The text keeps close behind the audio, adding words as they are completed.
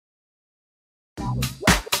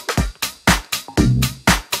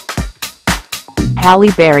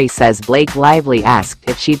Halle Berry says Blake Lively asked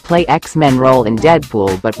if she'd play X-Men role in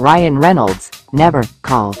Deadpool, but Ryan Reynolds never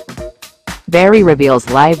called. Berry reveals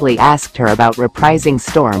Lively asked her about reprising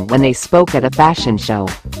Storm when they spoke at a fashion show.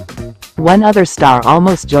 One other star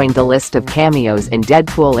almost joined the list of cameos in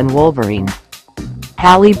Deadpool and Wolverine.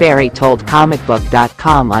 Halle Berry told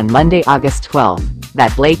comicbook.com on Monday, August 12,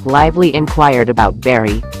 that Blake Lively inquired about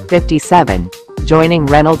Berry, 57, joining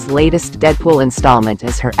Reynolds' latest Deadpool installment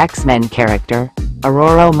as her X-Men character,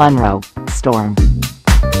 Aurora Monroe, Storm.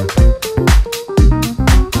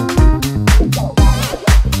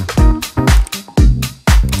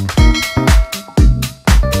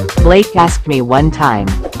 Blake asked me one time,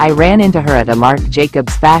 I ran into her at a Marc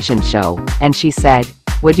Jacobs fashion show, and she said,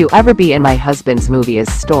 "Would you ever be in my husband's movie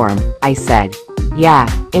as Storm?" I said, "Yeah,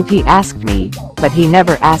 if he asked me, but he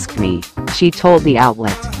never asked me," she told the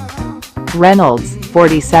outlet. Reynolds,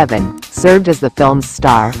 47, served as the film's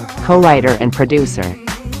star, co-writer and producer.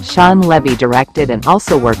 Sean Levy directed and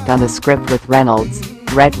also worked on the script with Reynolds,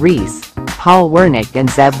 Rhett Reese, Paul Wernick and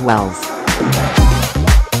Zeb Wells.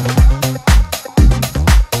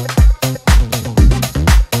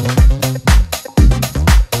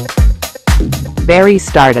 Berry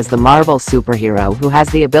starred as the Marvel superhero who has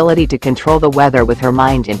the ability to control the weather with her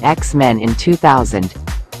mind in X-Men in 2000,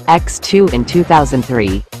 X2 in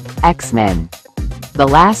 2003, X-Men: The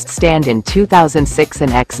Last Stand in 2006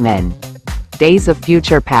 and X-Men: Days of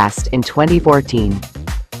Future Past in 2014.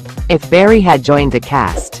 If Berry had joined the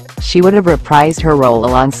cast, she would have reprised her role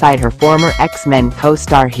alongside her former X-Men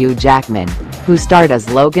co-star Hugh Jackman, who starred as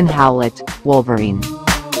Logan Howlett, Wolverine.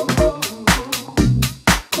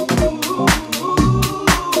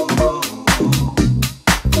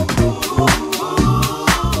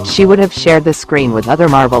 She would have shared the screen with other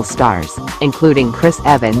Marvel stars, including Chris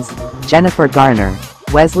Evans, Jennifer Garner,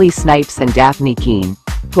 Wesley Snipes and Daphne Keane,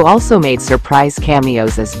 who also made surprise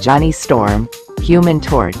cameos as Johnny Storm, Human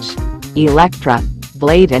Torch, Elektra,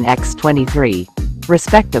 Blade and X-23,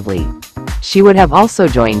 respectively. She would have also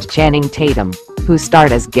joined Channing Tatum, who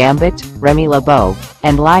starred as Gambit, Remy LeBeau,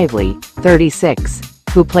 and Lively, 36,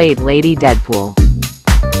 who played Lady Deadpool.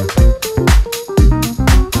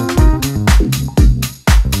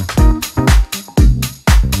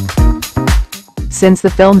 Since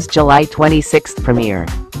the film's July 26 premiere,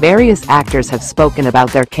 various actors have spoken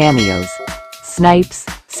about their cameos. Snipes,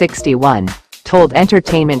 61, told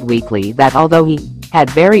Entertainment Weekly that although he had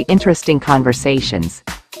very interesting conversations,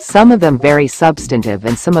 some of them very substantive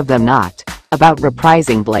and some of them not, about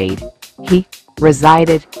reprising Blade, he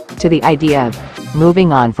resided to the idea of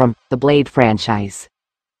moving on from the Blade franchise.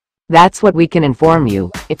 That's what we can inform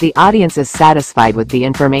you. If the audience is satisfied with the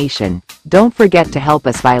information, don't forget to help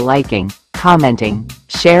us by liking, commenting,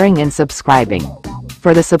 sharing and subscribing.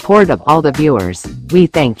 For the support of all the viewers, we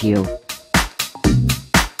thank you.